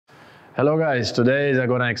Hello guys, today I'm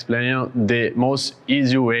gonna explain you the most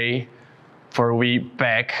easy way for we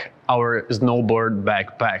pack our snowboard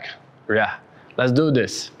backpack. Yeah, let's do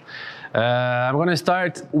this. I'm gonna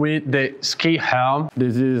start with the ski helm.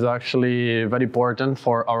 This is actually very important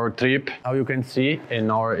for our trip. How you can see in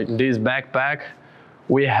this backpack,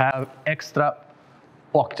 we have extra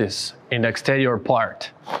pockets in the exterior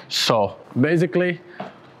part. So basically,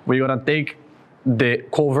 we're gonna take the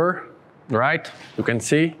cover, right? You can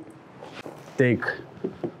see. Take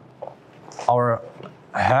our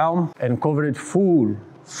helm and cover it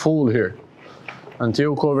full here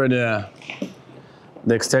until cover the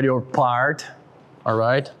exterior part. All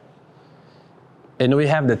right, and we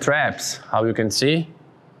have the traps, how you can see,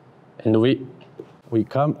 and we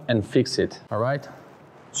come and fix it. All right,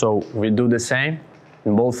 so we do the same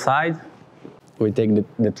in both sides. We take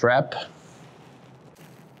the trap.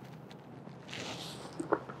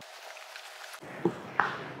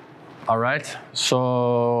 All right,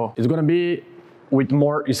 so it's gonna be with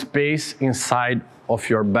more space inside of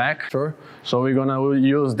your back. Sure. So we're gonna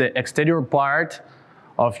use the exterior part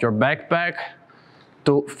of your backpack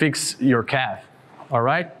to fix your calf. All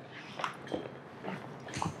right.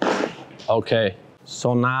 Okay,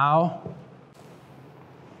 so now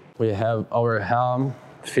we have our helm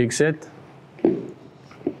fixed. You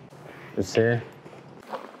see,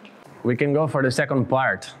 we can go for the second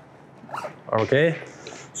part. Okay.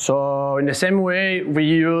 So in the same way, we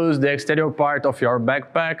use the exterior part of your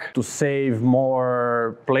backpack to save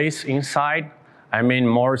more place inside. I mean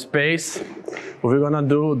more space. We're gonna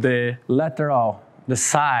do the lateral, the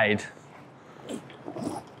side.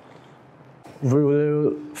 We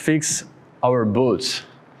will fix our boots,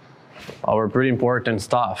 our pretty important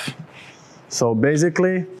stuff. So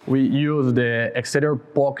basically, we use the exterior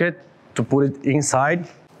pocket to put it inside.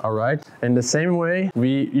 All right. In the same way,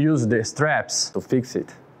 we use the straps to fix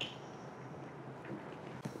it.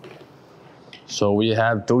 So we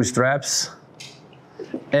have two straps,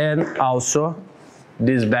 and also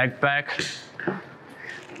this backpack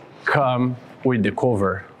come with the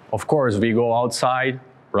cover. Of course, we go outside,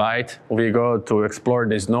 right? We go to explore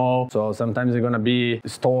the snow. So sometimes it's gonna be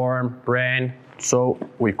storm, rain. So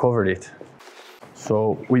we covered it.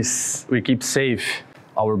 So we keep safe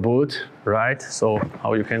our boot, right? So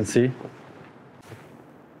how you can see,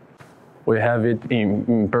 we have it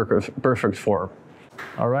in perfect form.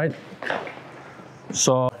 All right.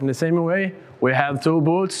 So in the same way, we have two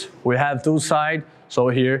boots, we have two sides. So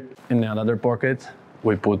here in another pocket,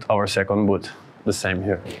 we put our second boot, the same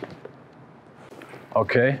here.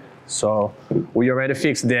 Okay, so we already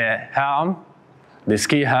fixed the helm, the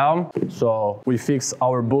ski helm. So we fix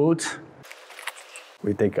our boot.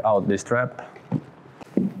 We take out the strap.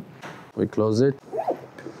 We close it.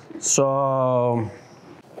 So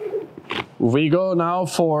we go now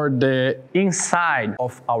for the inside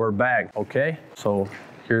of our bag, okay? So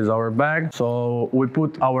here's our bag. So we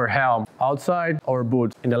put our helm outside, our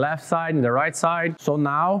boot in the left side, in the right side. So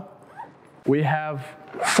now we have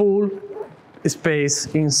full space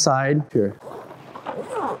inside here.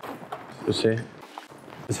 You see?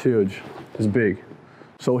 It's huge, it's big.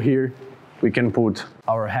 So here we can put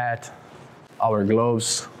our hat, our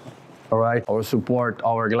gloves, all right, our support,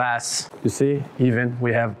 our glass. You see, even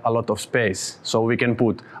we have a lot of space. So we can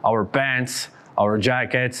put our pants, our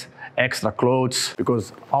jackets, extra clothes,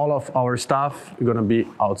 because all of our stuff is gonna be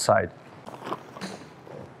outside.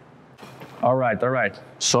 All right.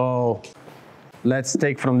 So let's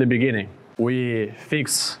take from the beginning. We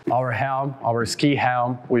fix our helm, our ski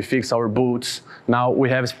helm, we fix our boots. Now we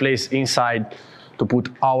have space inside to put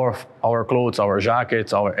our clothes, our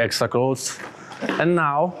jackets, our extra clothes. And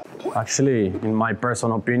now, actually, in my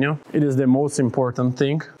personal opinion, it is the most important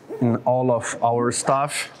thing in all of our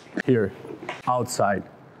stuff here, outside.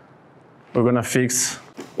 We're gonna fix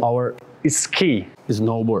our ski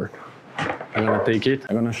snowboard. I'm gonna take it,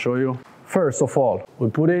 I'm gonna show you. First of all, we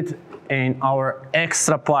put it in our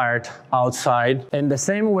extra part outside. In the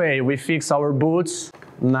same way we fix our boots,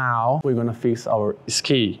 now we're gonna fix our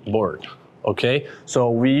ski board, okay? So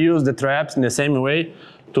we use the traps in the same way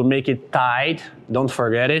to make it tight, don't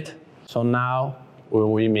forget it. So now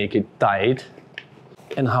we make it tight,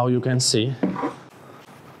 and how you can see,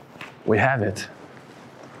 we have it.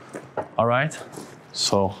 All right,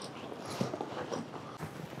 so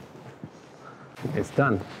it's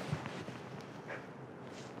done.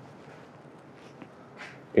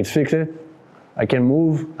 It's fixed. I can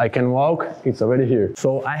move, I can walk, it's already here.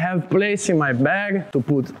 So I have place in my bag to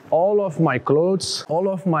put all of my clothes, all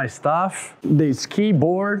of my stuff. The ski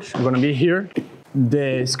board is gonna be here.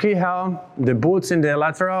 The ski helm, the boots in the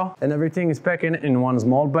lateral, and everything is packed in one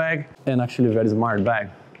small bag, and actually a very smart bag.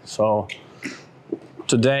 So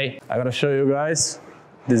today I gotta show you guys.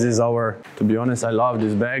 This is our, to be honest, I love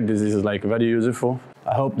this bag. This is like very useful.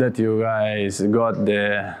 I hope that you guys got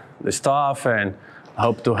the stuff, and I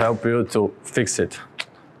hope to help you to fix it.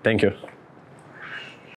 Thank you.